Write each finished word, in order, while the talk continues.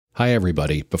Hi,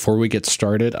 everybody. Before we get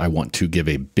started, I want to give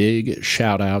a big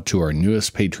shout out to our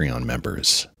newest Patreon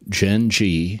members, Jen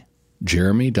G.,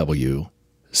 Jeremy W.,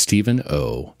 Stephen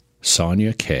O.,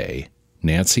 Sonia K.,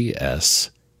 Nancy S.,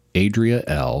 Adria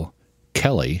L.,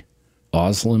 Kelly,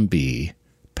 Oslin B.,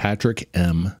 Patrick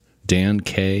M., Dan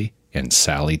K., and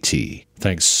Sally T.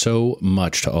 Thanks so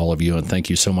much to all of you, and thank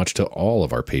you so much to all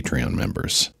of our Patreon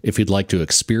members. If you'd like to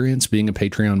experience being a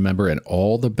Patreon member and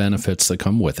all the benefits that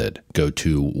come with it, go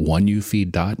to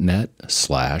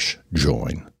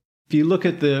oneyoufeed.net/join. If you look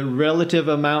at the relative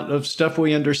amount of stuff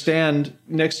we understand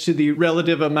next to the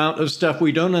relative amount of stuff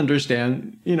we don't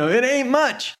understand, it ain't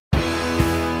much.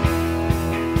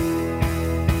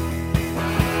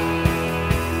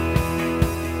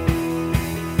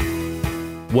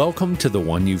 Welcome to the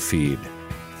One You Feed.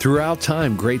 Throughout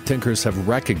time, great thinkers have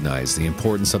recognized the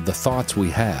importance of the thoughts we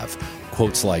have.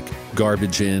 Quotes like,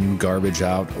 garbage in, garbage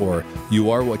out, or you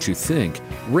are what you think,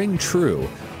 ring true.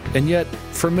 And yet,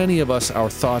 for many of us, our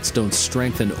thoughts don't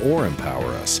strengthen or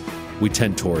empower us. We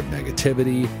tend toward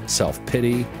negativity,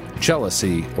 self-pity,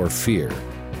 jealousy, or fear.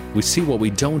 We see what we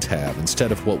don't have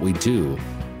instead of what we do.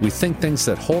 We think things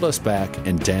that hold us back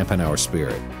and dampen our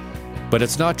spirit. But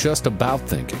it's not just about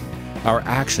thinking. Our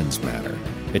actions matter.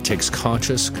 It takes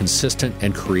conscious, consistent,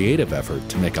 and creative effort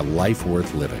to make a life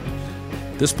worth living.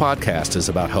 This podcast is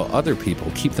about how other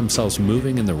people keep themselves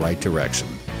moving in the right direction,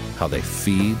 how they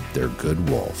feed their good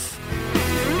wolf.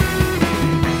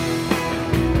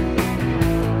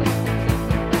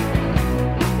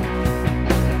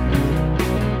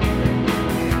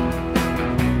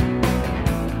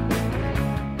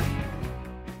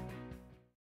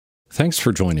 Thanks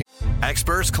for joining.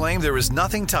 Experts claim there is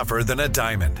nothing tougher than a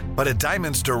diamond. But at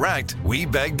Diamonds Direct, we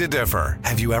beg to differ.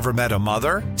 Have you ever met a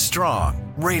mother?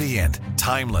 Strong, radiant,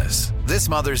 timeless. This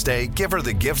Mother's Day, give her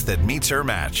the gift that meets her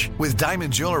match. With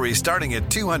diamond jewelry starting at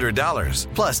 $200.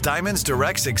 Plus Diamonds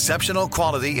Direct's exceptional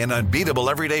quality and unbeatable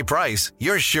everyday price,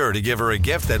 you're sure to give her a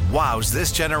gift that wows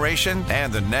this generation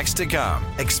and the next to come.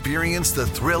 Experience the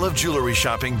thrill of jewelry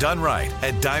shopping done right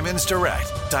at Diamonds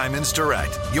Direct. Diamonds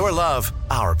Direct. Your love,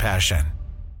 our passion.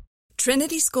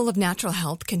 Trinity School of Natural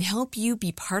Health can help you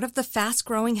be part of the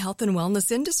fast-growing health and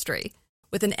wellness industry.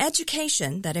 With an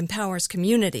education that empowers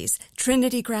communities,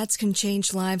 Trinity grads can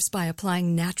change lives by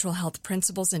applying natural health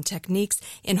principles and techniques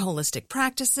in holistic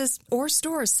practices or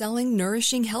stores selling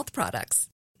nourishing health products.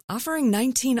 Offering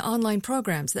 19 online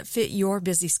programs that fit your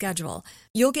busy schedule,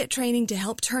 you'll get training to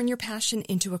help turn your passion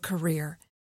into a career.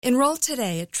 Enroll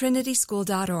today at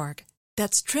trinityschool.org.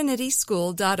 That's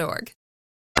trinityschool.org.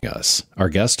 Us. Our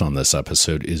guest on this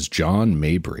episode is John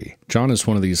Mabry. John is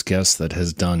one of these guests that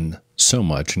has done so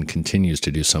much and continues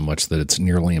to do so much that it's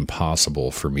nearly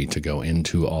impossible for me to go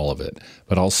into all of it.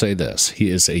 But I'll say this. He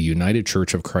is a United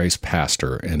Church of Christ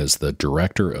pastor and is the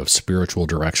director of Spiritual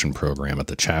Direction Program at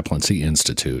the Chaplaincy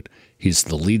Institute. He's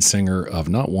the lead singer of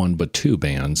not one but two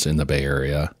bands in the Bay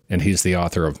Area, and he's the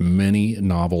author of many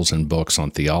novels and books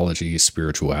on theology,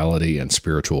 spirituality, and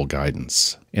spiritual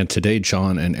guidance. And today,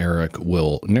 John and Eric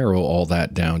will narrow all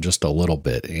that down just a little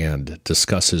bit and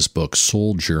discuss his book,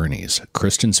 Soul Journeys,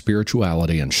 Christian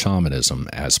Spirituality and Shamanism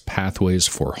as Pathways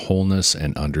for Wholeness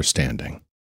and Understanding.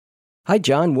 Hi,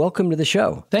 John. Welcome to the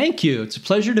show. Thank you. It's a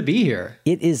pleasure to be here.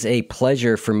 It is a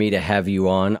pleasure for me to have you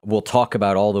on. We'll talk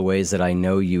about all the ways that I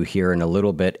know you here in a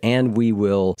little bit, and we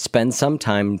will spend some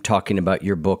time talking about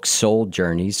your book, Soul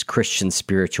Journeys, Christian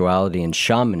Spirituality and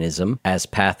Shamanism as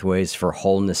Pathways for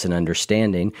Wholeness and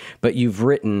Understanding. But you've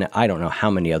written, I don't know how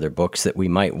many other books that we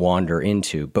might wander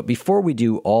into. But before we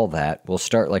do all that, we'll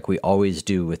start like we always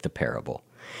do with the parable.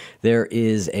 There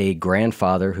is a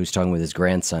grandfather who's talking with his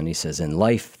grandson. He says, in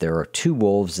life, there are two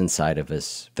wolves inside of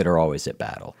us that are always at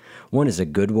battle. One is a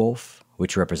good wolf,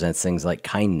 which represents things like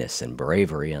kindness and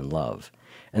bravery and love.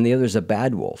 And the other is a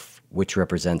bad wolf, which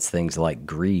represents things like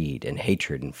greed and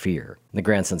hatred and fear. And the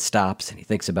grandson stops and he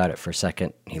thinks about it for a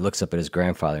second. He looks up at his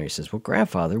grandfather and he says, well,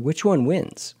 grandfather, which one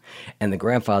wins? And the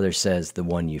grandfather says, the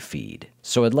one you feed.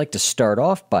 So I'd like to start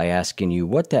off by asking you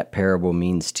what that parable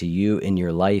means to you in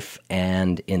your life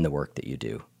and in the work that you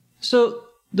do. So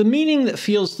the meaning that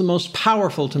feels the most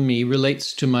powerful to me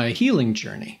relates to my healing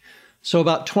journey. So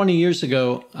about 20 years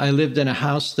ago, I lived in a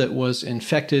house that was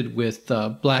infected with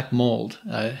black mold.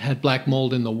 Had black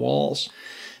mold in the walls.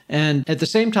 And at the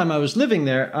same time I was living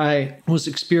there, I was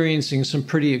experiencing some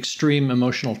pretty extreme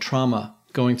emotional trauma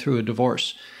going through a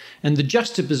divorce. And the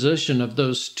juxtaposition of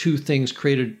those two things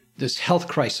created this health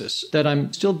crisis that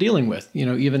I'm still dealing with,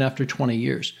 even after 20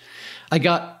 years. I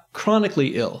got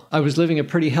chronically ill. I was living a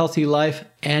pretty healthy life,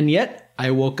 and yet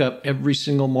I woke up every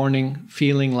single morning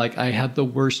feeling like I had the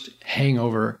worst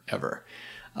hangover ever.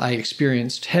 I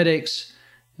experienced headaches,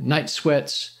 night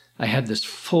sweats. I had this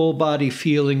full body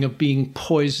feeling of being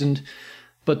poisoned.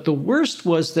 But the worst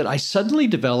was that I suddenly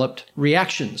developed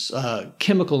reactions,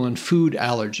 chemical and food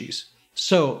allergies.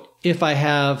 So if I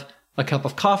have a cup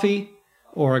of coffee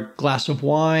or a glass of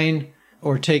wine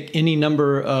or take any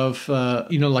number of,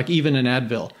 like even an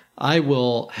Advil, I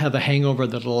will have a hangover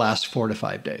that'll last 4 to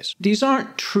 5 days. These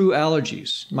aren't true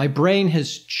allergies. My brain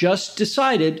has just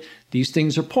decided these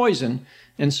things are poison,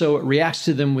 and so it reacts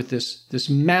to them with this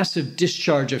massive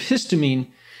discharge of histamine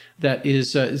that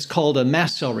is called a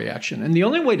mast cell reaction. And the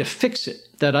only way to fix it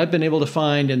that I've been able to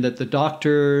find and that the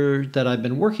doctor that I've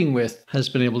been working with has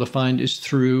been able to find is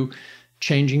through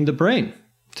changing the brain,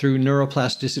 through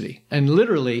neuroplasticity, and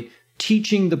literally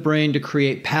teaching the brain to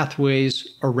create pathways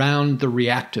around the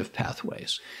reactive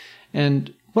pathways.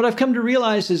 And what I've come to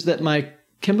realize is that my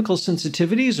chemical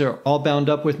sensitivities are all bound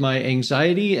up with my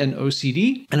anxiety and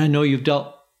OCD. And I know you've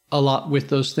dealt a lot with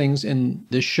those things in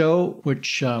this show,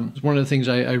 which is one of the things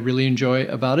I really enjoy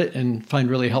about it and find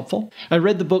really helpful. I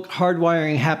read the book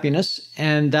Hardwiring Happiness,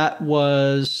 and that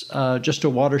was just a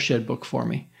watershed book for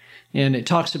me. And it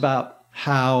talks about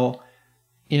how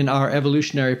in our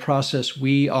evolutionary process,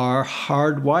 we are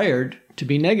hardwired to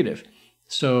be negative.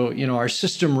 So, our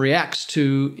system reacts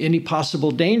to any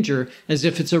possible danger as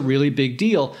if it's a really big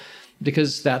deal,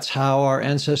 because that's how our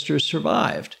ancestors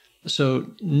survived. So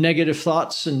negative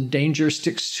thoughts and danger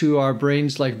sticks to our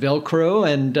brains like Velcro,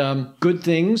 and good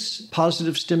things,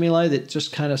 positive stimuli, that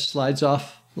just kind of slides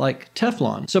off like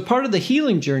Teflon. So part of the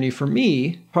healing journey for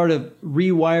me, part of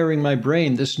rewiring my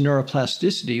brain, this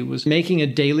neuroplasticity, was making a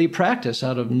daily practice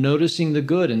out of noticing the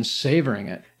good and savoring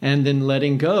it, and then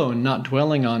letting go and not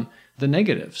dwelling on the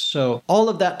negative. So all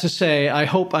of that to say, I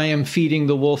hope I am feeding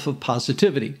the wolf of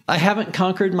positivity. I haven't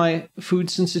conquered my food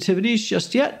sensitivities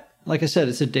just yet. Like I said,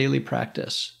 it's a daily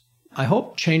practice. I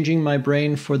hope changing my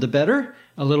brain for the better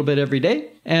a little bit every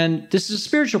day. And this is a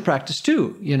spiritual practice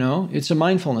too. It's a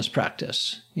mindfulness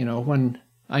practice. When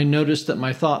I notice that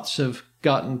my thoughts have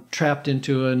gotten trapped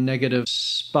into a negative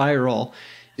spiral,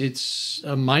 it's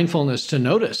a mindfulness to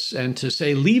notice and to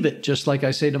say, leave it, just like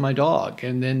I say to my dog,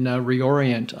 and then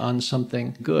reorient on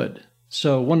something good.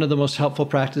 So one of the most helpful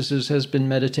practices has been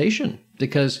meditation,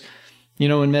 because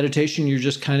in meditation, you're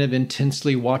just kind of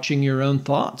intensely watching your own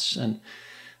thoughts and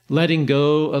letting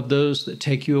go of those that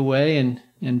take you away,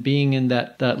 and being in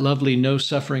that lovely no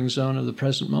suffering zone of the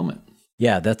present moment.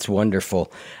 Yeah, that's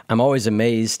wonderful. I'm always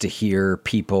amazed to hear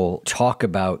people talk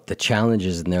about the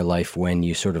challenges in their life when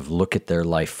you sort of look at their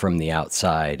life from the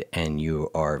outside and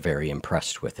you are very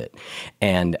impressed with it.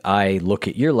 And I look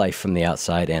at your life from the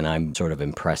outside and I'm sort of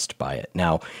impressed by it.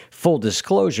 Now, full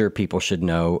disclosure, people should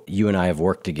know you and I have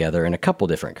worked together in a couple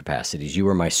different capacities. You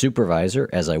were my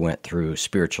supervisor as I went through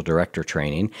spiritual director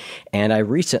training, and I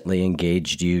recently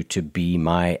engaged you to be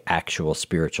my actual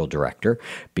spiritual director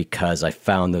because I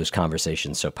found those conversations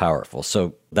so powerful.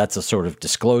 So that's a sort of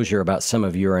disclosure about some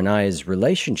of your and I's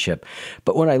relationship.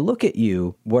 But when I look at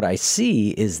you, what I see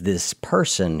is this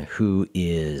person who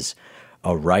is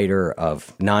a writer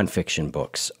of nonfiction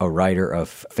books, a writer of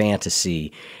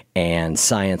fantasy and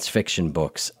science fiction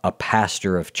books, a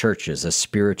pastor of churches, a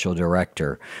spiritual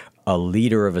director, a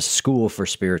leader of a school for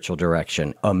spiritual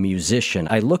direction, a musician.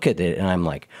 I look at it and I'm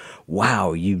like,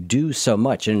 wow, you do so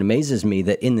much. And it amazes me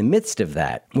that in the midst of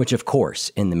that, which of course,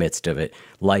 in the midst of it,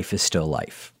 life is still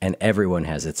life and everyone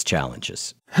has its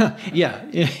challenges. Yeah.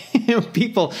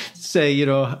 People say,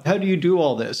 how do you do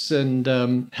all this?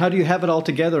 And how do you have it all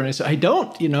together? And I say, I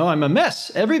don't, I'm a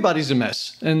mess. Everybody's a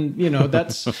mess. And,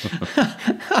 that's,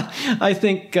 I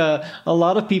think a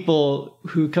lot of people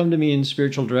who come to me in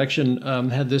spiritual direction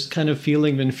have this kind of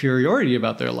feeling of inferiority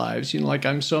about their lives. Like,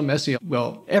 I'm so messy.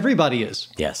 Well, everybody is.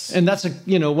 Yes. And that's,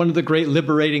 one of the great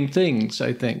liberating things,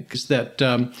 I think, is that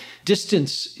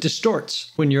distance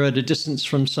distorts. When you're at a distance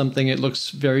from something, it looks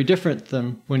very different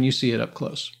than when you see it up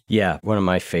close. Yeah. One of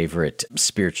my favorite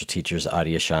spiritual teachers,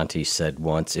 Adyashanti, said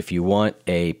once, if you want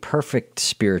a perfect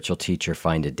spiritual teacher,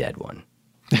 find a dead one.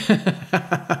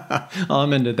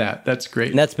 I'm into that. That's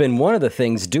great. And that's been one of the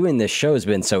things doing this show has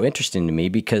been so interesting to me,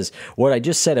 because what I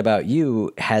just said about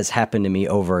you has happened to me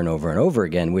over and over and over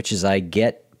again, which is I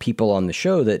get people on the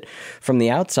show that from the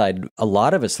outside, a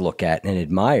lot of us look at and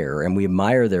admire, and we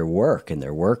admire their work, and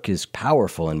their work is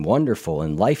powerful and wonderful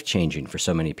and life-changing for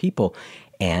so many people,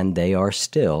 and they are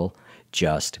still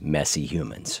just messy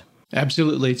humans.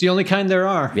 Absolutely. It's the only kind there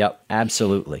are. Yep,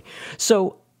 absolutely.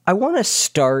 So I want to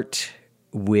start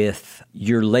with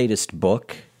your latest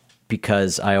book,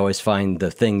 because I always find the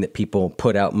thing that people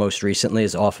put out most recently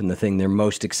is often the thing they're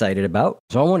most excited about.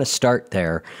 So I want to start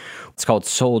there. It's called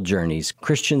Soul Journeys,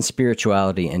 Christian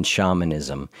Spirituality and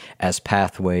Shamanism as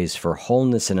Pathways for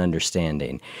Wholeness and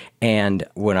Understanding. And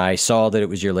when I saw that it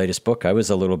was your latest book, I was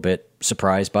a little bit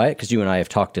surprised by it because you and I have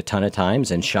talked a ton of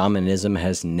times and shamanism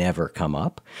has never come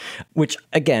up, which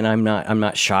again, I'm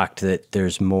not shocked that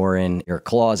there's more in your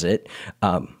closet.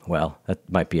 Well, that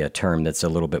might be a term that's a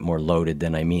little bit more loaded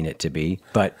than I mean it to be,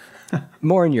 but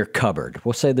more in your cupboard.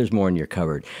 We'll say there's more in your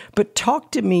cupboard. But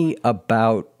talk to me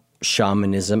about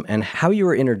shamanism and how you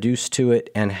were introduced to it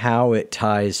and how it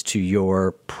ties to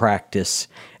your practice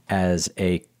as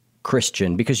a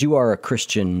Christian, because you are a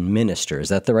Christian minister. Is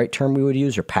that the right term we would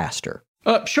use, or pastor?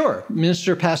 Sure.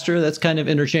 Minister, pastor, that's kind of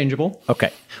interchangeable.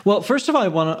 Okay. Well, first of all,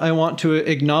 I want to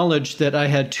acknowledge that I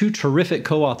had two terrific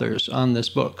co-authors on this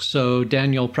book. So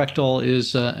Daniel Prechtel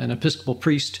is an Episcopal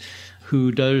priest who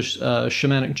does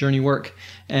shamanic journey work,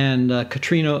 and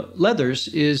Katrina Leathers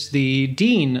is the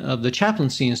dean of the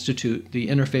Chaplaincy Institute, the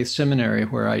interfaith seminary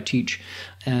where I teach,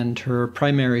 and her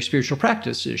primary spiritual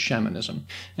practice is shamanism.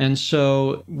 And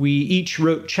so we each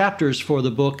wrote chapters for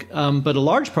the book, but a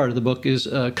large part of the book is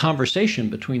a conversation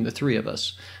between the three of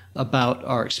us about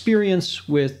our experience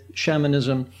with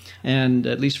shamanism, and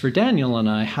at least for Daniel and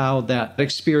I, how that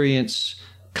experience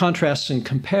contrasts and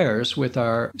compares with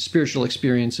our spiritual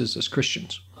experiences as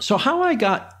Christians. So how I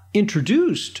got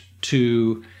introduced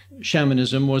to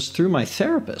shamanism was through my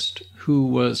therapist, who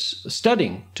was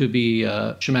studying to be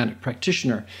a shamanic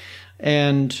practitioner.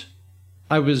 And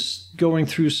I was going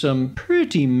through some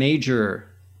pretty major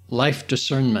life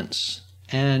discernments,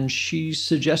 and she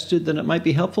suggested that it might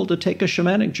be helpful to take a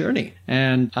shamanic journey.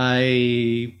 And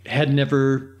I had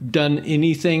never done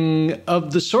anything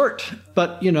of the sort,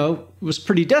 but, was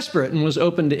pretty desperate and was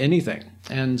open to anything.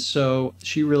 And so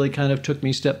she really kind of took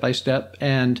me step by step,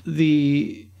 and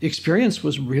the experience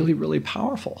was really, really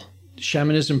powerful.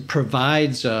 Shamanism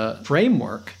provides a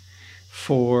framework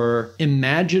for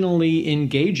imaginally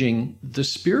engaging the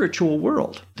spiritual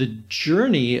world. The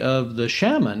journey of the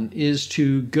shaman is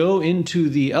to go into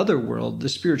the other world, the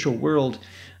spiritual world,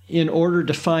 in order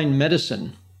to find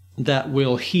medicine that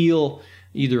will heal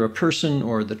either a person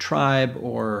or the tribe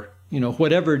or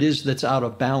whatever it is that's out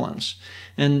of balance.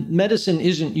 And medicine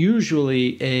isn't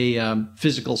usually a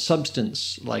physical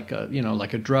substance like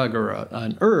a drug or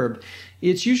an herb.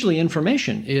 It's usually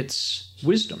information. It's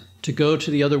wisdom. To go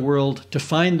to the other world, to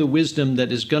find the wisdom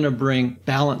that is going to bring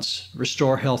balance,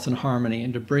 restore health and harmony,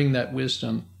 and to bring that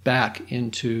wisdom back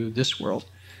into this world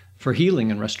for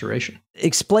healing and restoration.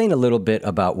 Explain a little bit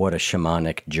about what a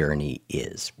shamanic journey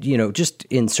is. Just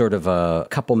in sort of a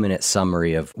couple-minute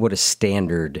summary of what a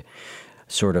standard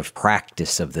sort of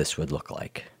practice of this would look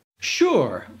like.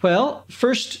 Sure. Well,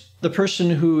 first, the person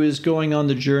who is going on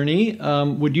the journey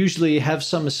would usually have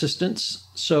some assistance.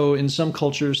 So in some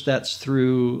cultures, that's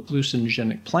through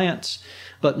hallucinogenic plants.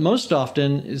 But most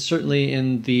often, certainly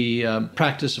in the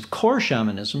practice of core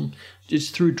shamanism, it's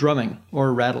through drumming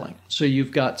or rattling. So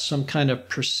you've got some kind of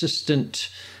persistent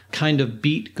kind of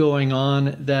beat going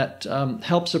on that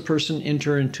helps a person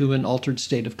enter into an altered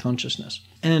state of consciousness.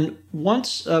 And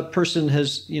once a person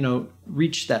has,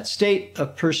 reached that state, a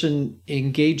person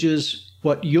engages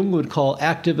what Jung would call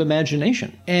active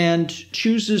imagination and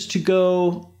chooses to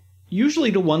go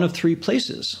usually to one of three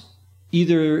places.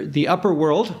 Either the upper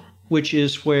world, which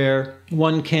is where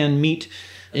one can meet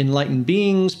enlightened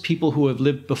beings, people who have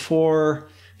lived before,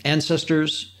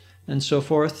 ancestors, and so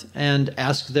forth, and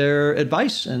ask their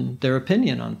advice and their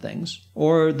opinion on things.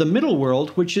 Or the middle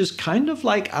world, which is kind of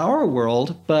like our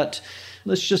world, but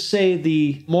let's just say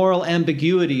the moral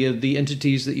ambiguity of the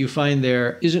entities that you find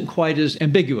there isn't quite as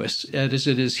ambiguous as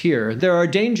it is here. There are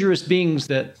dangerous beings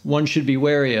that one should be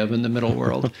wary of in the middle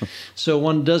world. So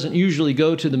one doesn't usually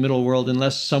go to the middle world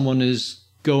unless someone is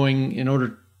going in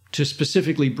order to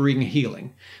specifically bring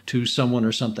healing to someone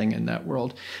or something in that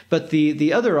world. But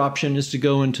the other option is to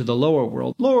go into the lower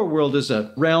world. Lower world is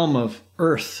a realm of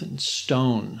earth and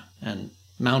stone and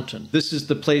mountain. This is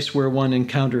the place where one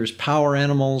encounters power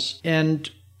animals and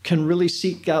can really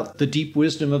seek out the deep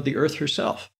wisdom of the earth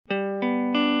herself.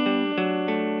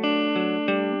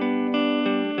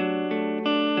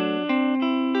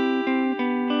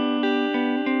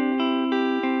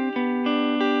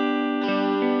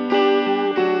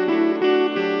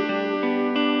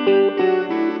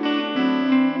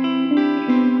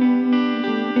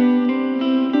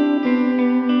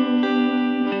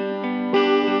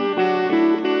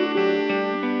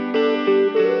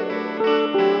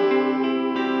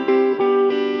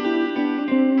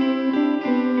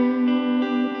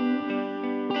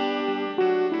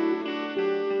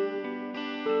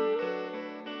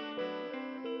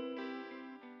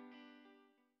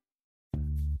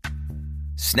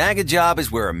 Snag a Job is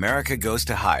where America goes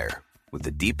to hire, with the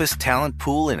deepest talent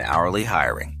pool in hourly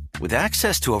hiring. With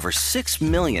access to over 6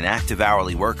 million active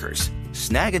hourly workers,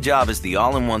 Snag a Job is the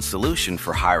all-in-one solution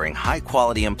for hiring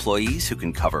high-quality employees who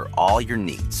can cover all your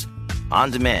needs. On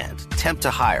demand, temp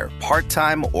to hire,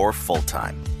 part-time or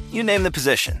full-time. You name the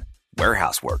position.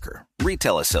 Warehouse worker,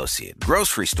 retail associate,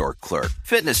 grocery store clerk,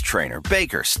 fitness trainer,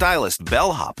 baker, stylist,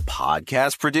 bellhop,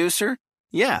 podcast producer.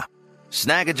 Yeah,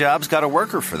 Snag a Job's got a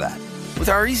worker for that. With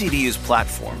our easy-to-use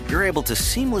platform, you're able to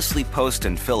seamlessly post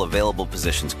and fill available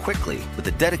positions quickly with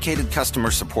a dedicated customer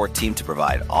support team to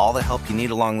provide all the help you need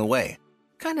along the way.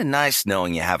 Kind of nice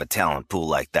knowing you have a talent pool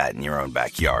like that in your own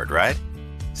backyard, right?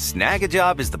 Snag a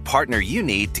Job is the partner you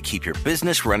need to keep your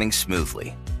business running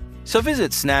smoothly. So visit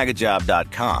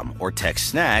snagajob.com or text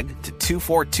snag to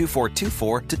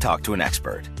 242424 to talk to an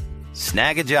expert.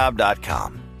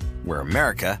 Snagajob.com, where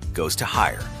America goes to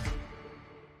hire.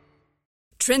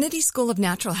 Trinity School of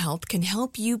Natural Health can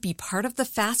help you be part of the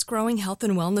fast-growing health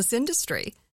and wellness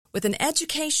industry. With an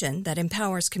education that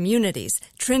empowers communities,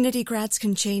 Trinity grads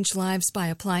can change lives by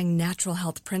applying natural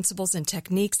health principles and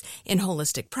techniques in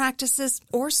holistic practices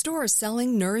or stores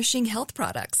selling nourishing health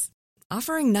products.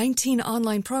 Offering 19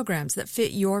 online programs that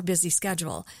fit your busy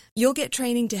schedule, you'll get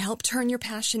training to help turn your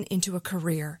passion into a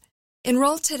career.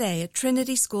 Enroll today at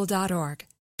trinityschool.org.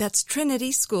 That's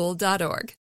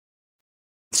trinityschool.org.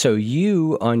 So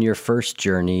you, on your first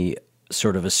journey,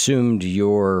 sort of assumed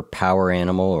your power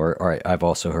animal, or I've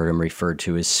also heard them referred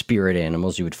to as spirit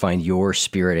animals. You would find your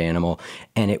spirit animal,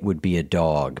 and it would be a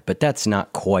dog. But that's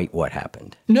not quite what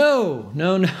happened. No.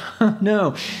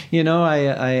 You know,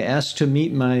 I asked to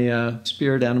meet my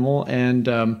spirit animal, and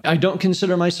I don't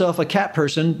consider myself a cat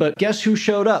person, but guess who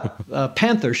showed up?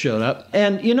 Panther showed up.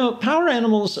 And, you know, power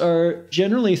animals are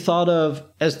generally thought of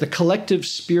as the collective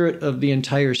spirit of the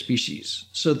entire species.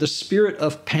 So the spirit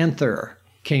of Panther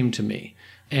came to me.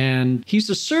 And he's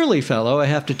a surly fellow, I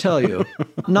have to tell you.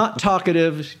 Not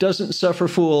talkative, doesn't suffer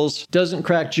fools, doesn't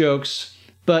crack jokes,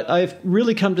 but I've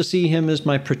really come to see him as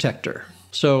my protector.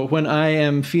 So when I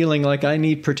am feeling like I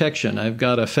need protection, I've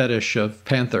got a fetish of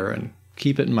Panther and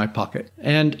keep it in my pocket.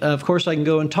 And of course, I can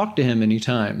go and talk to him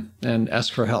anytime and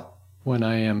ask for help when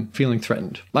I am feeling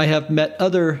threatened. I have met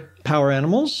other power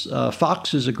animals.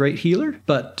 Fox is a great healer,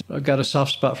 but I've got a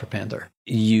soft spot for Panther.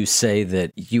 You say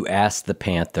that you asked the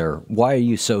Panther, why are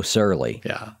you so surly?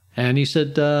 Yeah. And he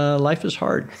said, life is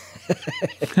hard.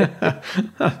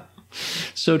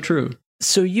 So true.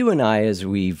 So you and I, as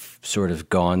we've sort of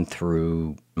gone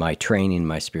through my training,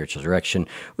 my spiritual direction,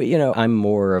 you know, I'm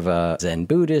more of a Zen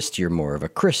Buddhist, you're more of a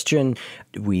Christian.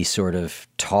 We sort of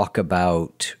talk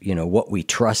about, you know, what we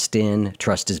trust in.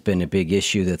 Trust has been a big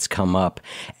issue that's come up.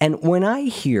 And when I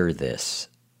hear this,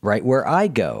 right, where I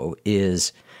go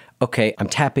is, okay, I'm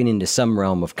tapping into some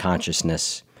realm of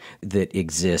consciousness that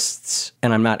exists,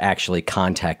 and I'm not actually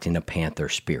contacting a Panther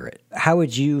spirit. How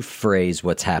would you phrase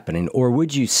what's happening? Or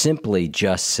would you simply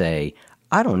just say,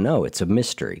 I don't know, it's a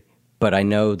mystery, but I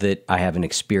know that I have an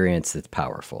experience that's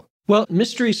powerful? Well,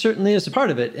 mystery certainly is a part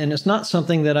of it, and it's not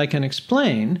something that I can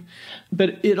explain,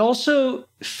 but it also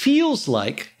feels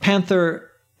like Panther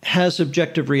has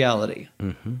objective reality,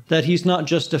 that he's not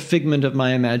just a figment of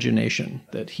my imagination,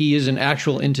 that he is an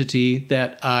actual entity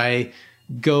that I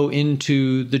go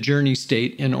into the journey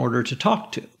state in order to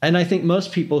talk to. And I think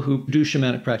most people who do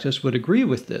shamanic practice would agree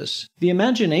with this. The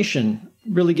imagination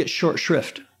really gets short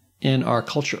shrift in our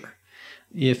culture.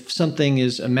 If something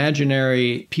is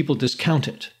imaginary, people discount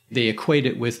it. They equate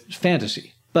it with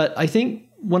fantasy. But I think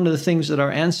one of the things that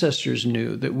our ancestors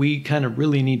knew that we kind of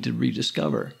really need to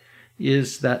rediscover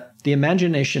is that the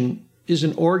imagination is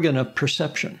an organ of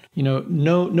perception. You know,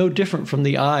 no different from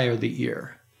the eye or the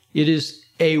ear. It is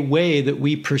a way that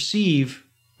we perceive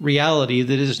reality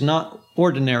that is not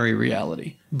ordinary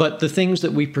reality. But the things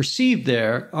that we perceive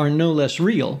there are no less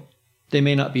real. They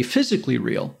may not be physically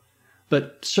real,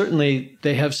 but certainly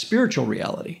they have spiritual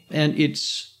reality. And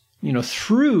it's, you know,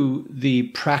 through the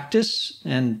practice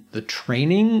and the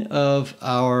training of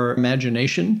our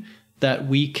imagination that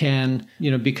we can, you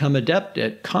know, become adept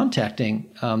at contacting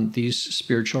these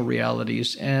spiritual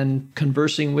realities and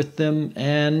conversing with them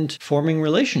and forming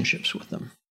relationships with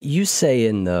them. You say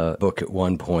in the book at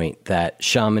one point that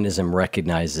shamanism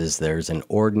recognizes there's an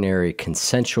ordinary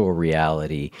consensual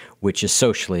reality which is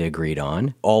socially agreed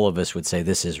on. All of us would say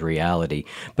this is reality,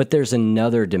 but there's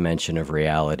another dimension of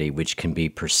reality which can be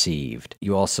perceived.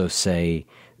 You also say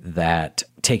that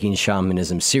taking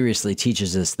shamanism seriously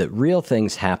teaches us that real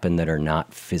things happen that are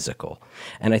not physical.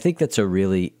 And I think that's a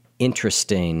really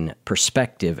interesting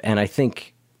perspective. And I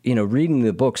think, you know, reading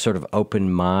the book sort of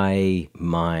opened my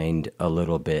mind a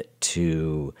little bit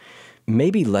to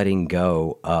maybe letting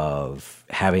go of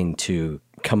having to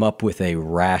come up with a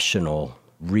rational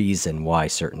reason why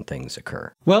certain things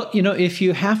occur. Well, if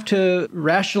you have to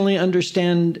rationally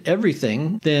understand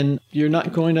everything, then you're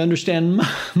not going to understand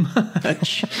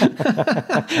much.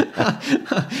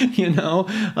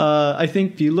 I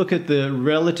think if you look at the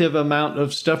relative amount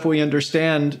of stuff we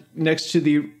understand next to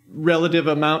the relative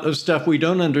amount of stuff we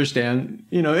don't understand,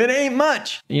 it ain't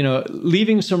much.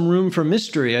 Leaving some room for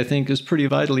mystery, I think, is pretty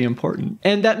vitally important.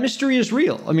 And that mystery is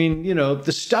real. I mean,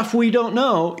 the stuff we don't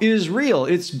know is real.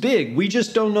 It's big. We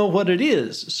just don't know what it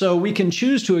is. So we can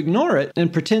choose to ignore it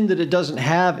and pretend that it doesn't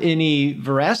have any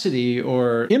veracity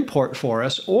or import for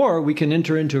us, or we can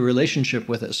enter into a relationship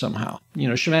with it somehow.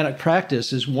 Shamanic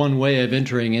practice is one way of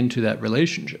entering into that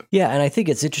relationship. Yeah, and I think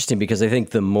it's interesting because I think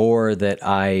the more that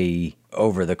I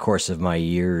over the course of my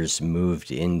years,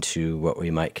 moved into what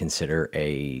we might consider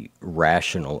a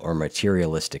rational or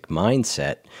materialistic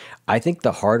mindset, I think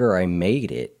the harder I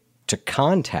made it to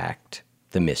contact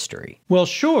the mystery. Well,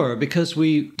 sure, because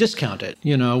we discount it.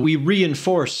 We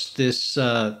reinforce this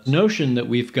notion that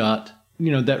we've got,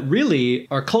 that really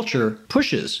our culture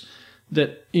pushes,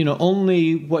 that,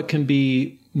 only what can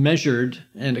be measured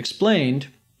and explained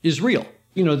is real.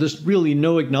 There's really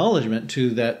no acknowledgement to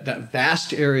that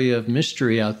vast area of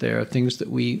mystery out there, things that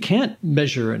we can't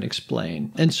measure and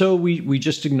explain. And so we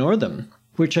just ignore them,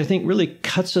 which I think really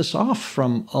cuts us off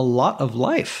from a lot of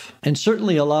life, and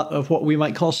certainly a lot of what we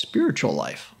might call spiritual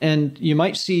life. And you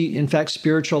might see, in fact,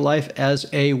 spiritual life as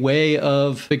a way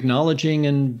of acknowledging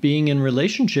and being in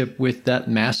relationship with that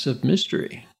massive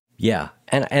mystery. Yeah.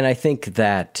 And I think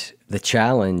that the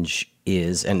challenge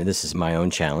is, and this is my own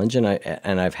challenge, and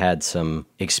I've had some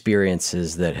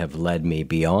experiences that have led me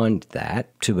beyond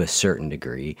that to a certain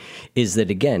degree, is that,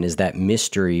 again, as that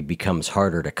mystery becomes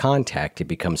harder to contact, it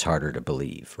becomes harder to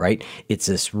believe, right? It's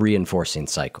this reinforcing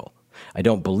cycle. I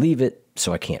don't believe it,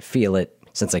 so I can't feel it.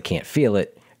 Since I can't feel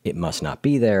it, it must not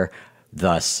be there.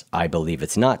 Thus, I believe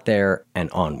it's not there, and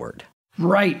onward.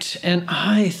 Right. And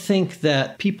I think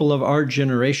that people of our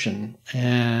generation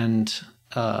and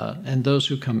those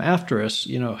who come after us,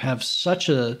 have such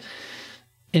an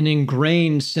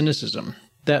ingrained cynicism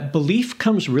that belief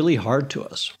comes really hard to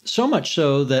us. So much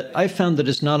so that I found that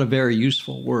it's not a very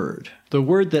useful word. The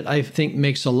word that I think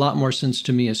makes a lot more sense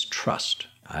to me is trust.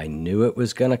 I knew it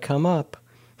was going to come up.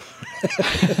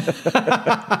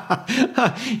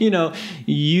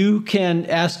 You can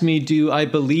ask me, do I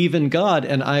believe in God?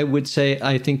 And I would say,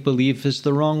 I think believe is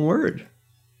the wrong word.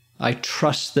 I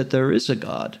trust that there is a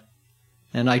God.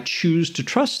 And I choose to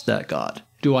trust that God.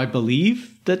 Do I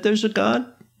believe that there's a God?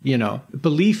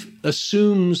 Belief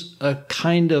assumes a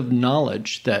kind of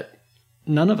knowledge that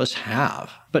none of us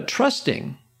have. But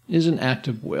trusting is an act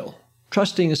of will.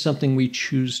 Trusting is something we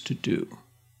choose to do.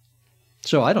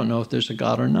 So I don't know if there's a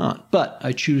God or not, but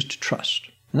I choose to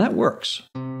trust. And that works.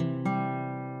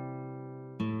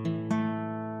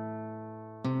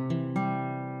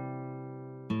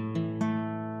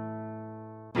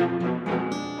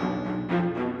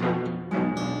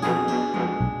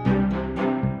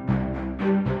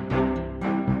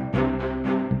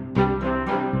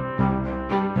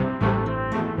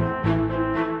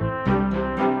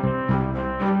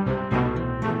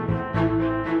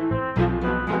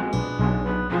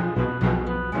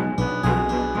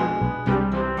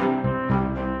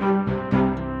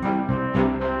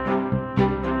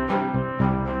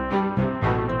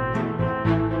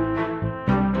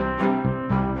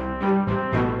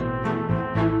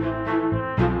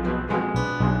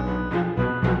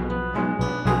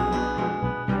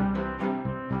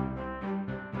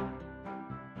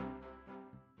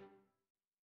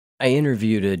 I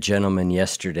interviewed a gentleman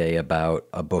yesterday about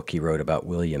a book he wrote about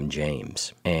William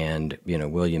James. And,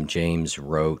 William James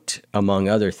wrote, among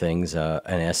other things, an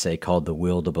essay called The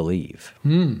Will to Believe.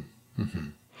 Mm-hmm.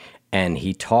 And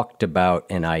he talked about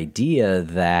an idea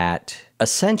that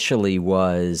essentially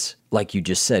was, like you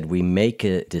just said, we make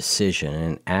a decision,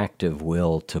 an act of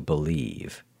will to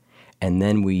believe, and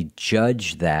then we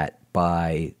judge that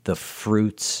by the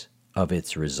fruits of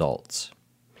its results.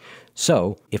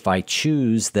 So if I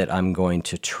choose that I'm going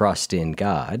to trust in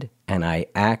God and I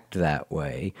act that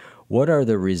way, what are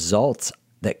the results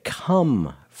that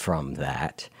come from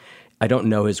that? I don't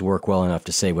know his work well enough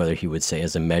to say whether he would say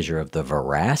as a measure of the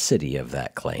veracity of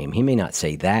that claim. He may not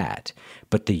say that,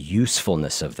 but the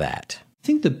usefulness of that. I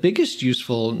think the biggest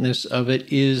usefulness of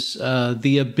it is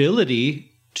the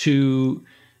ability to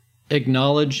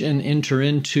acknowledge and enter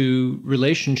into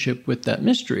relationship with that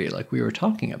mystery like we were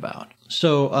talking about.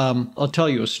 So I'll tell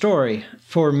you a story.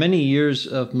 For many years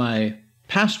of my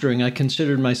pastoring, I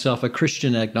considered myself a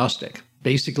Christian agnostic.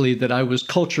 basically that I was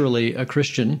culturally a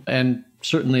Christian and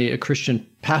certainly a Christian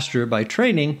pastor by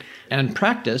training and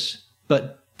practice.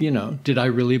 But, did I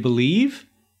really believe?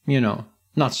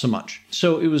 Not so much.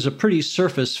 So it was a pretty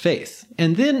surface faith.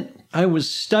 And then I was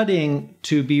studying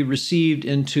to be received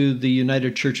into the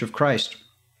United Church of Christ.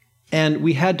 And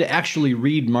we had to actually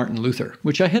read Martin Luther,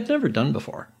 which I had never done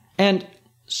before. And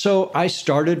so I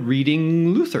started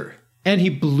reading Luther, and he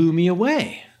blew me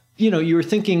away. You were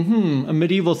thinking, a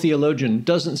medieval theologian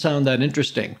doesn't sound that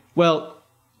interesting. Well,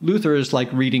 Luther is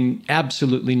like reading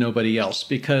absolutely nobody else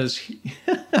because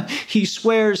he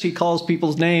swears, he calls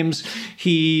people's names,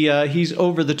 he's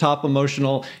over the top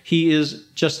emotional. He is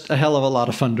just a hell of a lot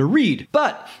of fun to read.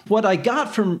 But what I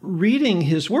got from reading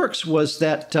his works was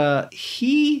that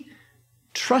he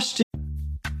trusted.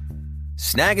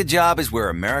 Snag a Job is where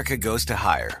America goes to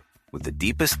hire, with the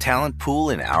deepest talent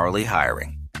pool in hourly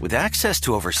hiring. With access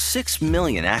to over 6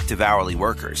 million active hourly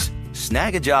workers,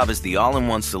 Snag a Job is the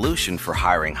all-in-one solution for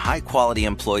hiring high-quality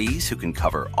employees who can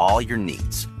cover all your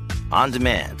needs. On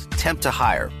demand, temp to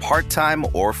hire, part-time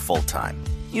or full-time.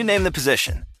 You name the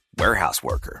position. Warehouse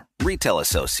worker, retail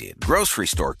associate, grocery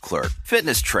store clerk,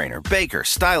 fitness trainer, baker,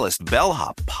 stylist,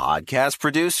 bellhop, podcast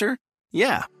producer.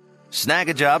 Yeah, Snag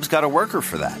a Job's got a worker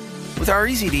for that. With our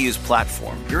easy-to-use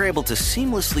platform, you're able to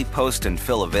seamlessly post and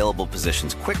fill available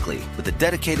positions quickly with a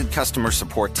dedicated customer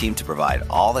support team to provide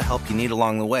all the help you need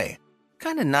along the way.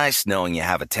 Kind of nice knowing you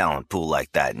have a talent pool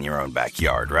like that in your own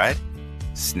backyard, right?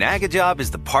 Snag a Job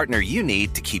is the partner you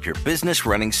need to keep your business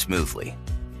running smoothly.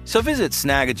 So visit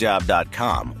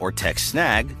snagajob.com or text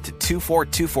SNAG to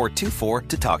 242424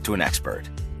 to talk to an expert.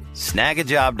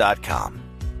 Snagajob.com,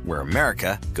 where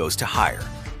America goes to hire.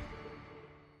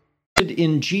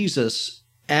 In Jesus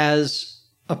as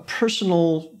a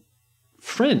personal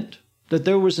friend, that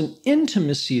there was an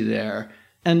intimacy there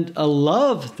and a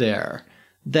love there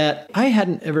that I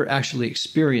hadn't ever actually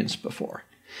experienced before.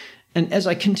 And as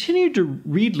I continued to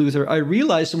read Luther, I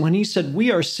realized that when he said we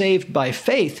are saved by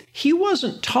faith, he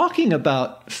wasn't talking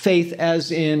about faith as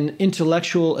in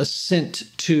intellectual assent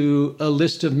to a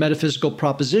list of metaphysical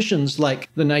propositions like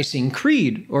the Nicene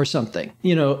Creed or something.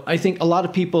 I think a lot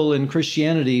of people in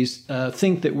Christianity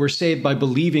think that we're saved by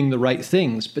believing the right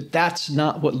things, but that's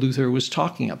not what Luther was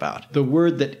talking about. The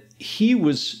word that he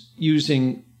was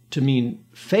using to mean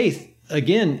faith,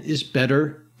 again, is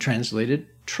better translated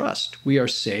trust. We are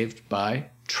saved by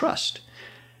trust.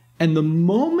 And the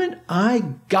moment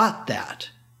I got that,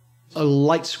 a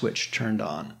light switch turned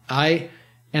on. I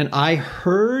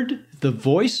heard the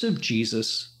voice of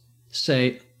Jesus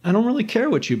say, I don't really care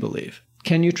what you believe.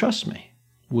 Can you trust me?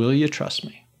 Will you trust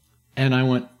me? And I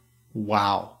went,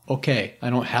 wow, okay, I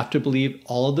don't have to believe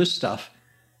all of this stuff.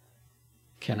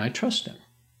 Can I trust him?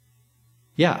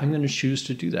 Yeah, I'm going to choose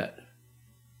to do that.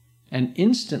 And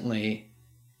instantly,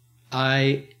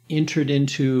 I entered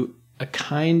into a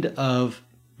kind of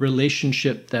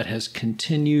relationship that has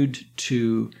continued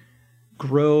to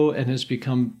grow and has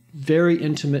become very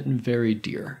intimate and very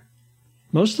dear.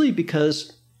 Mostly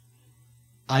because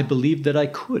I believed that I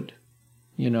could,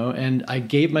 and I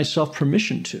gave myself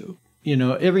permission to.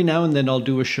 Every now and then I'll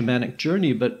do a shamanic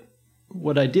journey, but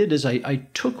what I did is I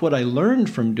took what I learned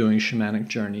from doing shamanic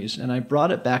journeys and I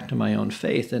brought it back to my own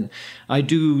faith. And I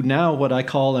do now what I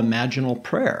call imaginal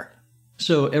prayer.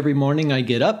 So every morning I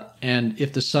get up, and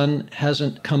if the sun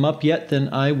hasn't come up yet,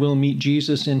 then I will meet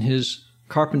Jesus in his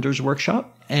carpenter's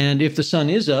workshop. And if the sun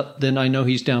is up, then I know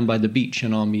he's down by the beach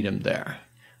and I'll meet him there.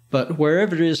 But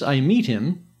wherever it is I meet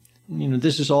him,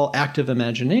 this is all active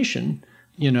imagination.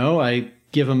 I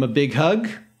give him a big hug.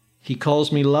 He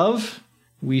calls me love.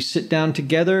 We sit down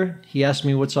together. He asks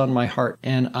me what's on my heart.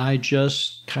 And I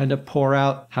just kind of pour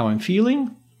out how I'm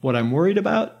feeling, what I'm worried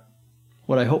about,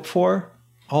 what I hope for,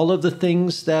 all of the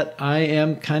things that I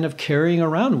am kind of carrying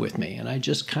around with me. And I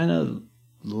just kind of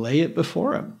lay it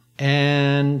before him.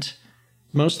 And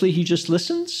mostly he just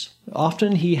listens.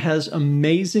 Often he has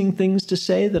amazing things to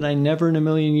say that I never in a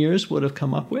million years would have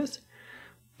come up with.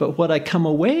 But what I come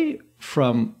away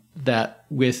from that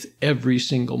with every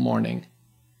single morning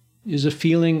is a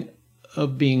feeling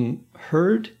of being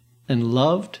heard and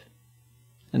loved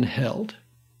and held.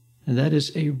 And that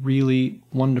is a really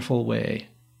wonderful way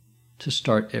to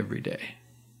start every day.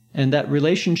 And that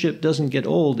relationship doesn't get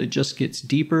old, it just gets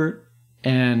deeper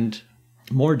and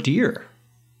more dear.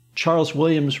 Charles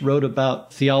Williams wrote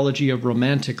about theology of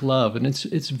romantic love, and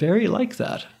it's very like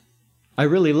that. I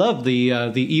really love the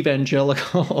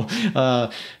evangelical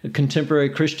contemporary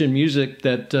Christian music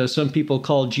that some people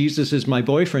call Jesus is my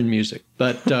boyfriend music.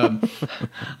 But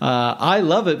I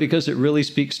love it because it really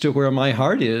speaks to where my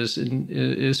heart is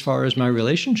as far as my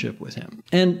relationship with him.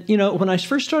 And, when I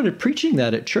first started preaching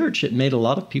that at church, it made a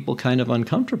lot of people kind of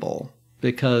uncomfortable,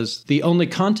 because the only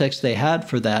context they had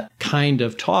for that kind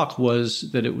of talk was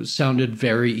that it sounded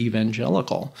very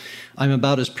evangelical. I'm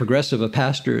about as progressive a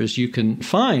pastor as you can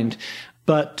find,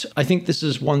 but I think this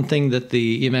is one thing that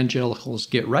the evangelicals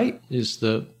get right, is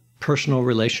the personal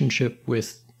relationship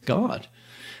with God.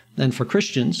 And for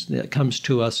Christians, that comes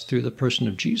to us through the person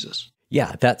of Jesus.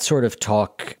 Yeah, that sort of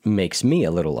talk makes me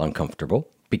a little uncomfortable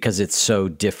because it's so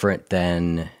different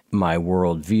than my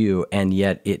worldview, and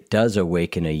yet it does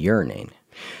awaken a yearning.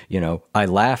 I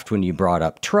laughed when you brought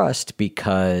up trust,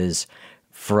 because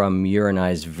from your and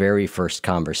I's very first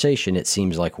conversation, it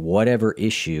seems like whatever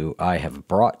issue I have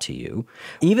brought to you,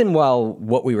 even while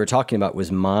what we were talking about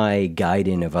was my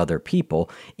guiding of other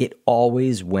people, it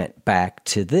always went back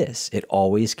to this. It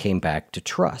always came back to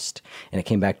trust. And it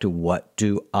came back to, what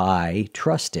do I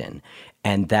trust in?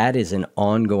 And that is an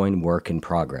ongoing work in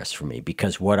progress for me,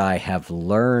 because what I have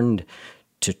learned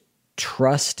to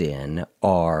trust in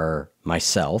are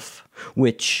myself,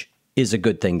 which is a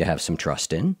good thing to have some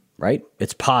trust in, right?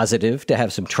 It's positive to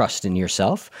have some trust in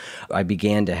yourself. I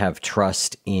began to have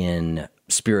trust in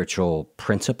spiritual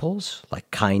principles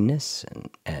like kindness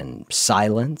and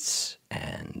silence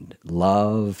and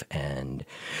love and,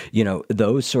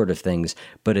 those sort of things.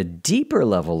 But a deeper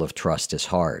level of trust is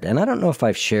hard. And I don't know if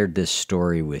I've shared this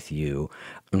story with you.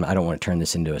 I don't want to turn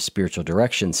this into a spiritual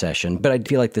direction session, but I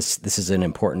feel like this is an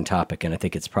important topic, and I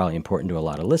think it's probably important to a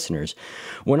lot of listeners.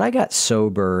 When I got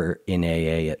sober in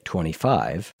AA at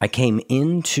 25, I came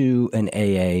into an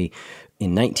AA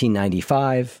in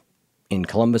 1995 in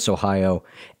Columbus, Ohio,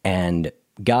 and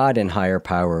God and higher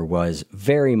power was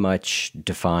very much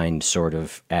defined sort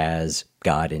of as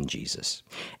God and Jesus.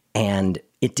 And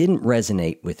it didn't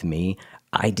resonate with me.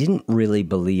 I didn't really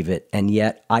believe it, and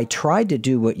yet I tried to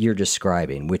do what you're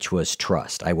describing, which was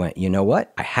trust. I went, you know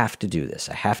what? I have to do this.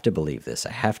 I have to believe this.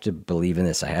 I have to believe in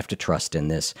this. I have to trust in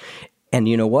this. And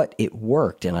you know what? It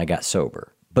worked, and I got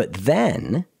sober. But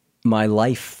then my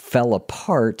life fell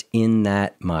apart in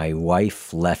that my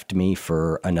wife left me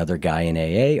for another guy in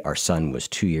AA. Our son was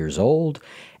 2 years old,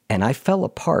 and I fell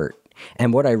apart.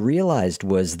 And what I realized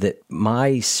was that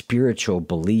my spiritual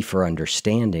belief or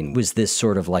understanding was this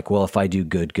sort of like, well, if I do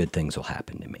good, good things will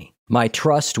happen to me. My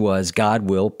trust was God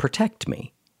will protect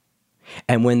me.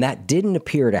 And when that didn't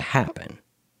appear to happen,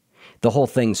 the whole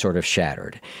thing sort of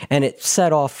shattered. And it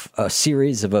set off a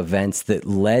series of events that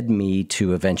led me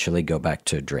to eventually go back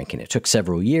to drinking. It took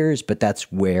several years, but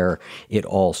that's where it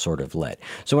all sort of led.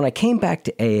 So when I came back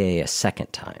to AA a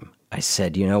second time, I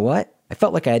said, you know what? I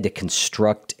felt like I had to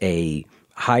construct a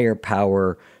higher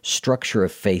power structure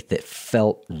of faith that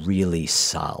felt really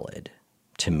solid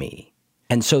to me.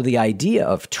 And so the idea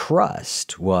of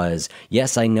trust was,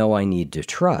 yes, I know I need to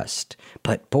trust,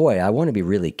 but boy, I want to be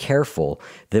really careful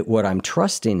that what I'm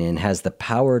trusting in has the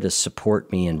power to support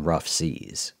me in rough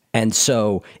seas. And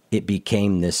so it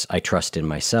became this, I trust in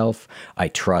myself. I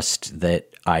trust that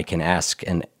I can ask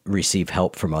and receive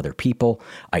help from other people.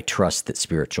 I trust that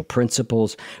spiritual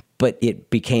principles, but it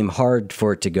became hard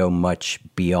for it to go much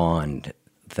beyond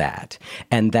that.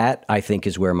 And that, I think,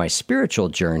 is where my spiritual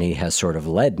journey has sort of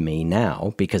led me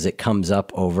now, because it comes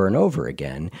up over and over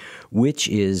again, which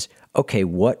is, okay,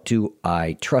 what do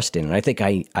I trust in? And I think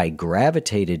I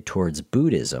gravitated towards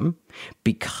Buddhism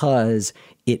because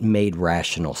it made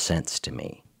rational sense to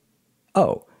me.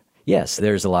 Oh, yes,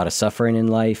 there's a lot of suffering in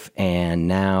life, and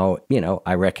now,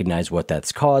 I recognize what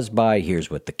that's caused by.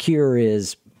 Here's what the cure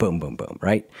is. Boom, boom, boom,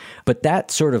 right? But that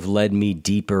sort of led me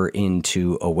deeper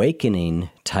into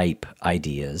awakening type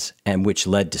ideas, and which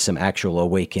led to some actual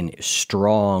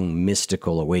strong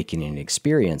mystical awakening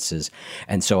experiences.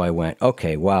 And so I went,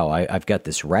 okay, wow, I've got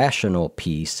this rational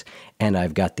piece, and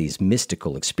I've got these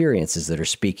mystical experiences that are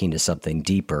speaking to something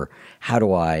deeper. How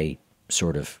do I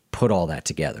sort of put all that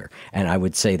together? And I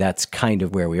would say that's kind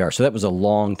of where we are. So that was a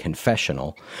long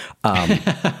confessional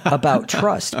about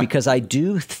trust, because I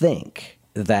do think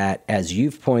that, as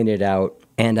you've pointed out,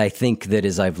 and I think that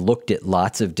as I've looked at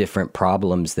lots of different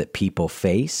problems that people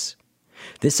face,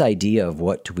 this idea of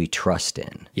what do we trust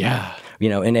in? Yeah.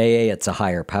 In AA, it's a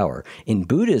higher power. In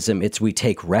Buddhism, it's we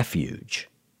take refuge.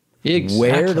 Exactly.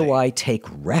 Where do I take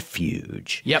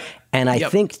refuge? Yep. And I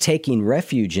think taking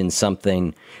refuge in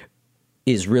something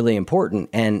is really important.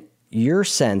 And your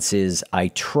sense is, I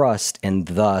trust, and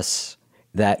thus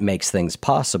that makes things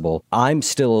possible. I'm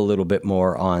still a little bit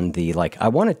more on the, I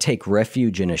want to take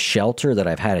refuge in a shelter that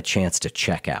I've had a chance to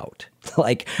check out.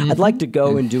 I'd like to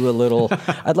go and do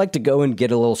I'd like to go and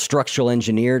get a little structural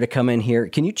engineer to come in here.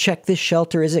 Can you check this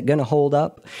shelter? Is it going to hold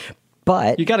up?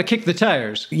 But you got to kick the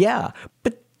tires. Yeah,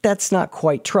 but that's not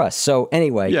quite trust. So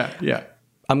anyway, yeah.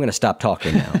 I'm going to stop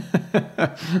talking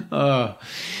now.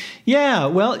 Yeah,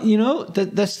 well,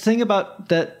 that's the thing about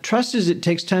that trust is it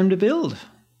takes time to build.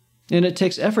 And it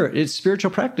takes effort. It's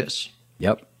spiritual practice.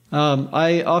 Yep.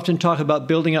 I often talk about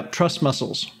building up trust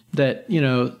muscles, that,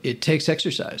 it takes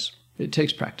exercise. It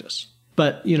takes practice.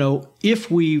 But,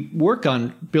 if we work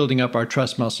on building up our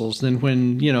trust muscles, then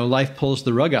when, life pulls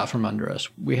the rug out from under us,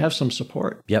 we have some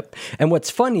support. Yep. And what's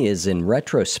funny is in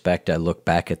retrospect, I look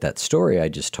back at that story I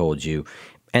just told you,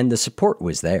 and the support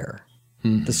was there.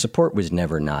 Mm-hmm. The support was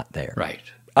never not there. Right.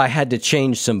 I had to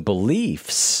change some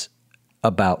beliefs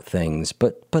about things,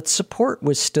 but support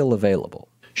was still available.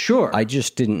 Sure. I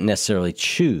just didn't necessarily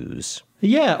choose.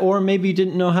 Yeah, or maybe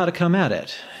didn't know how to come at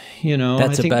it.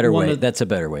 That's a better way. That's a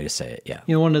better way to say it.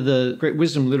 Yeah. One of the great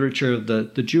wisdom literature of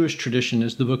the Jewish tradition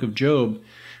is the book of Job,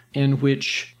 in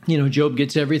which, Job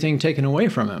gets everything taken away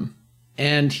from him,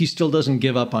 and he still doesn't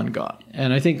give up on God.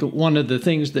 And I think one of the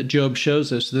things that Job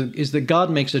shows us is that God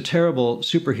makes a terrible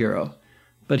superhero,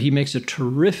 but he makes a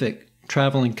terrific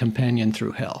traveling companion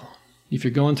through hell. If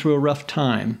you're going through a rough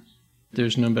time,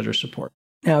 there's no better support.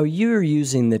 Now, you're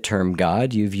using the term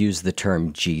God. You've used the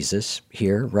term Jesus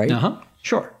here, right?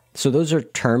 Sure. So those are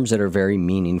terms that are very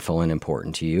meaningful and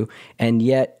important to you. And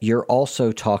yet you're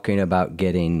also talking about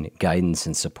getting guidance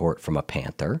and support from a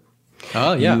Panther.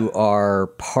 Oh, yeah. You are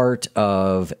part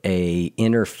of a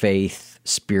interfaith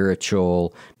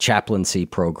spiritual chaplaincy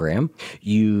program.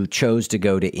 You chose to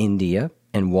go to India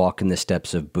and walk in the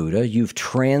steps of Buddha. You've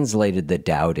translated the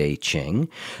Tao Te Ching.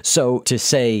 So to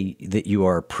say that you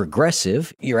are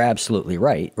progressive, you're absolutely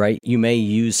right? You may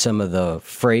use some of the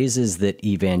phrases that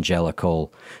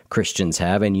evangelical Christians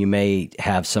have, and you may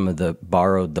have some of the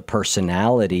borrowed the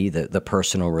personality, the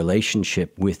personal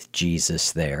relationship with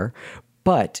Jesus there.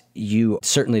 But you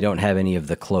certainly don't have any of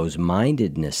the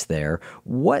closed-mindedness there.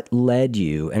 What led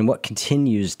you and what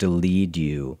continues to lead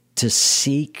you to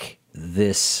seek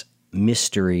this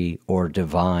mystery or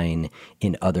divine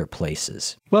in other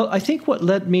places? Well, I think what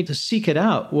led me to seek it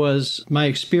out was my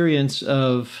experience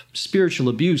of spiritual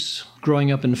abuse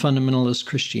growing up in fundamentalist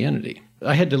Christianity.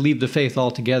 I had to leave the faith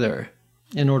altogether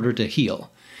in order to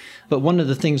heal. But one of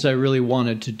the things I really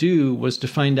wanted to do was to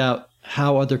find out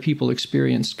how other people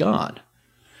experienced God,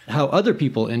 how other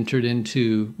people entered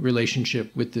into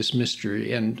relationship with this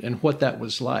mystery and what that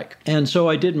was like. And so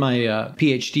I did my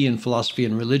PhD in philosophy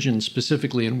and religion,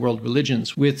 specifically in world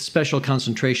religions, with special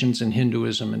concentrations in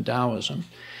Hinduism and Taoism.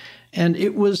 And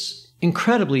it was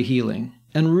incredibly healing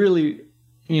and really,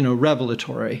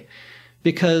 revelatory,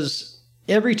 because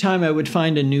every time I would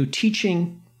find a new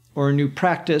teaching or a new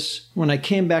practice, when I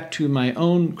came back to my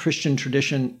own Christian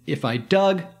tradition, if I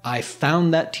dug, I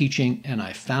found that teaching and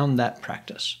I found that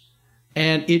practice.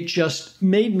 And it just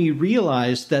made me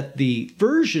realize that the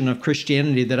version of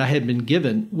Christianity that I had been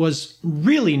given was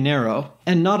really narrow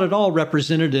and not at all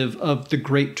representative of the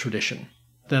great tradition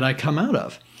that I come out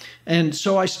of. And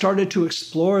so I started to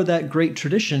explore that great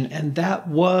tradition, and that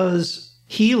was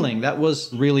healing. That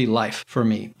was really life for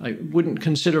me. I wouldn't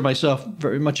consider myself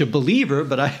very much a believer,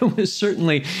 but I was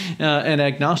certainly an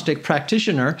agnostic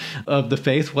practitioner of the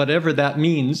faith, whatever that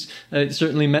means. It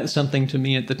certainly meant something to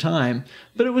me at the time.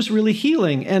 But it was really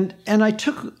healing. And I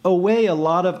took away a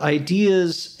lot of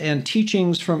ideas and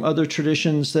teachings from other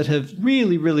traditions that have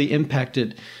really, really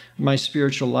impacted my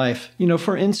spiritual life.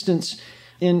 For instance,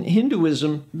 in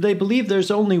Hinduism, they believe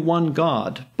there's only one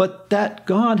God, but that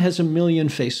God has a million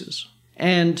faces.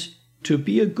 And to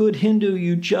be a good Hindu,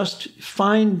 you just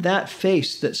find that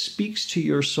face that speaks to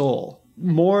your soul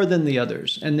more than the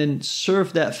others, and then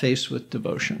serve that face with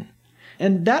devotion.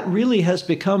 And that really has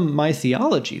become my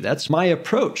theology. That's my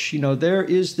approach. There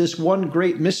is this one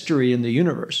great mystery in the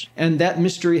universe, and that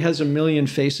mystery has a million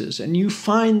faces, and you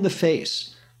find the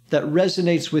face that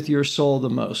resonates with your soul the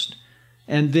most,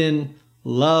 and then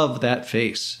love that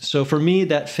face. So for me,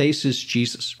 that face is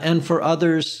Jesus. And for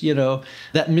others,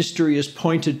 that mystery is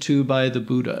pointed to by the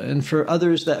Buddha. And for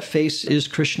others, that face is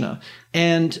Krishna.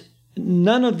 And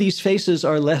none of these faces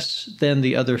are less than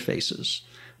the other faces.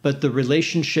 But the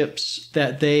relationships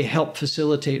that they help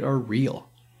facilitate are real.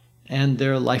 And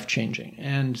they're life-changing.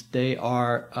 And they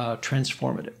are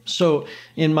transformative. So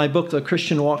in my book, The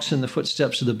Christian Walks in the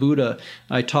Footsteps of the Buddha,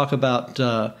 I talk about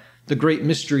the the great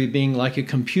mystery being like a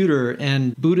computer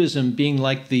and Buddhism being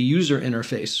like the user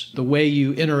interface, the way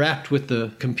you interact with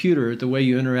the computer, the way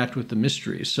you interact with the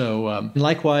mystery. So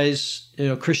likewise,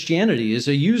 Christianity is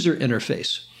a user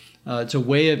interface. It's a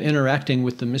way of interacting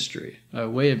with the mystery, a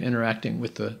way of interacting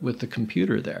with the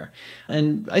computer there.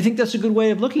 And I think that's a good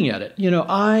way of looking at it.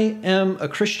 I am a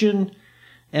Christian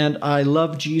and I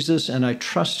love Jesus and I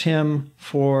trust him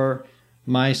for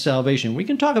my salvation. We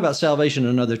can talk about salvation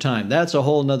another time. That's a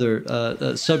whole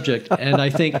nother subject. And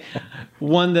I think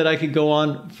one that I could go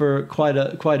on for quite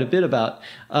a bit about,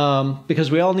 because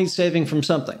we all need saving from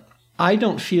something. I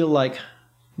don't feel like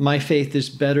my faith is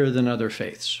better than other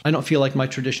faiths. I don't feel like my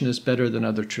tradition is better than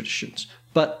other traditions.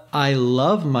 But I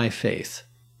love my faith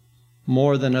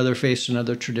more than other faiths and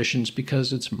other traditions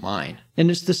because it's mine. And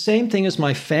it's the same thing as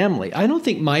my family. I don't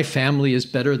think my family is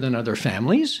better than other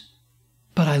families,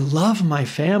 but I love my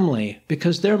family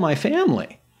because they're my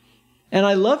family. And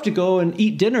I love to go and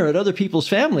eat dinner at other people's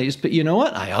families, but you know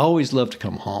what? I always love to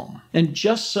come home. And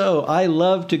just so, I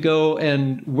love to go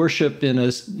and worship in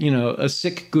a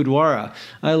Sikh Gurdwara.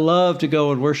 I love to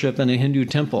go and worship in a Hindu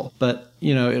temple. But,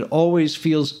 it always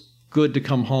feels good to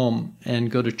come home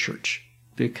and go to church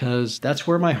because that's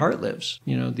where my heart lives.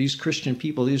 These Christian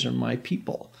people, these are my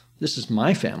people. This is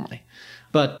my family.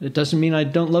 But it doesn't mean I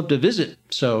don't love to visit.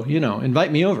 So,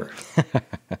 invite me over.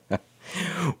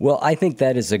 Well, I think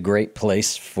that is a great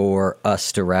place for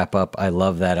us to wrap up. I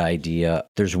love that idea.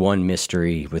 There's one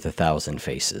mystery with 1,000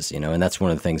 faces, and that's one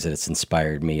of the things that it's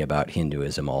inspired me about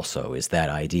Hinduism also, is that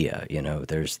idea.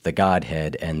 There's the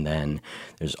Godhead, and then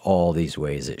there's all these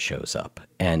ways it shows up.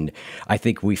 And I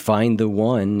think we find the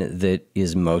one that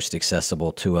is most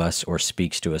accessible to us or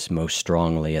speaks to us most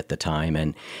strongly at the time.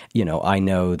 And, I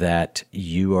know that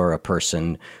you are a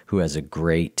person who has a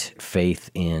great faith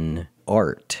in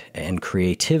art and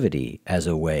creativity as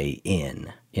a way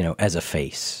in, as a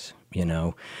face,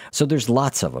 So there's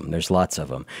lots of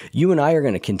them. You and I are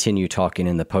going to continue talking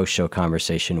in the post-show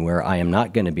conversation where I am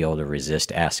not going to be able to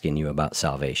resist asking you about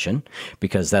salvation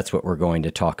because that's what we're going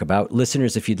to talk about.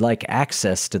 Listeners, if you'd like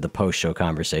access to the post-show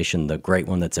conversation, the great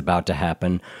one that's about to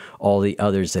happen, all the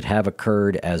others that have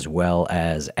occurred, as well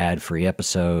as ad-free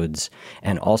episodes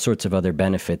and all sorts of other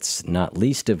benefits, not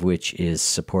least of which is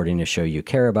supporting a show you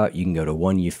care about, you can go to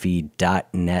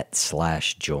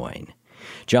oneyoufeed.net/join.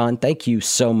 John, thank you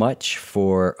so much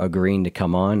for agreeing to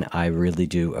come on. I really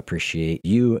do appreciate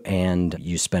you and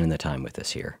you spending the time with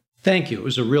us here. Thank you. It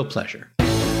was a real pleasure.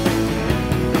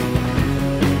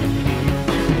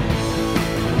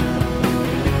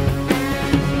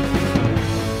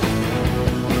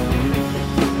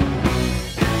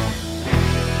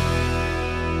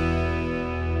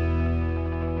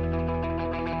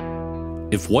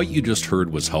 If what you just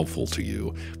heard was helpful to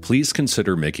you, please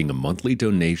consider making a monthly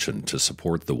donation to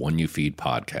support the One You Feed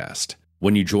podcast.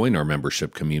 When you join our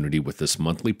membership community with this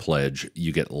monthly pledge,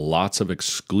 you get lots of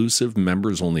exclusive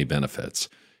members-only benefits.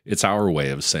 It's our way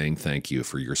of saying thank you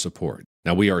for your support.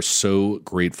 Now, we are so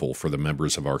grateful for the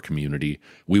members of our community.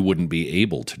 We wouldn't be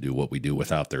able to do what we do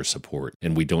without their support,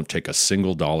 and we don't take a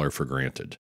single dollar for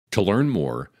granted. To learn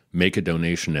more, make a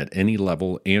donation at any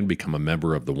level, and become a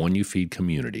member of the One You Feed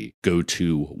community, go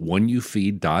to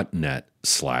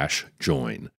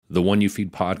oneyoufeed.net/join. The One You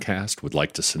Feed podcast would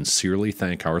like to sincerely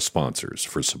thank our sponsors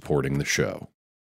for supporting the show.